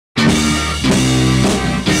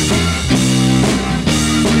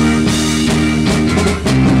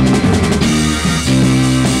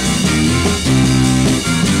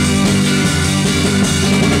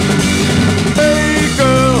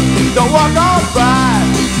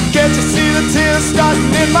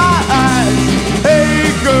starting in my eyes.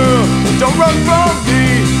 Hey girl, don't run from me.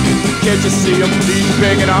 Can't you see I'm bleeding,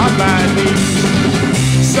 begging on my knees?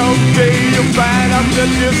 Someday you'll find out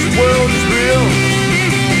that this world is real,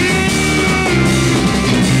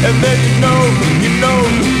 and then you know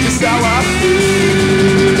just how I feel.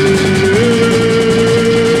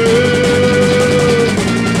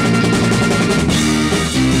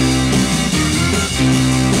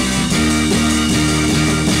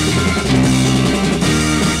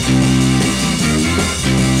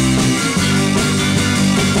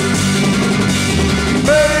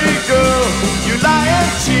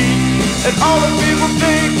 And all the people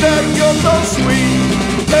think that you're so sweet.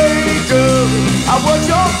 Hey girl, I was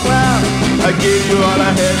your clown. I gave you all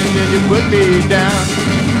I had and then you put me down.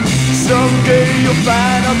 Someday you'll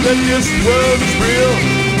find out that this world is real,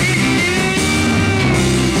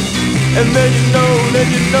 and then you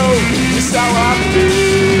know just how I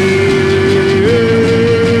feel.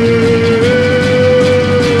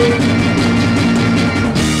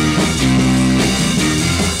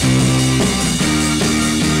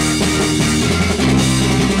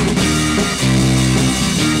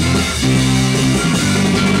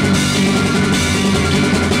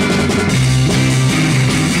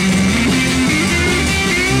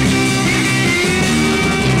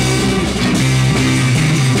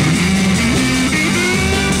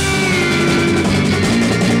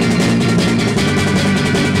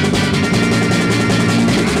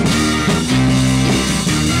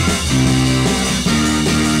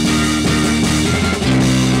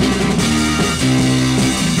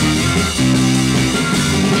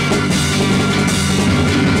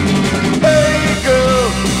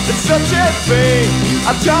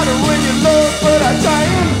 I try to win your love, but I try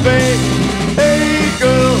in vain. Hey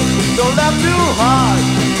girl, don't laugh too hard,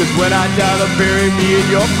 'cause when I die they'll bury me in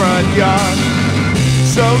your front yard.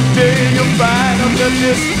 Someday you'll find out that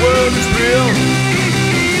this world is real,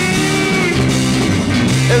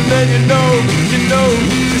 and then you know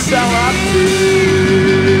just how I feel.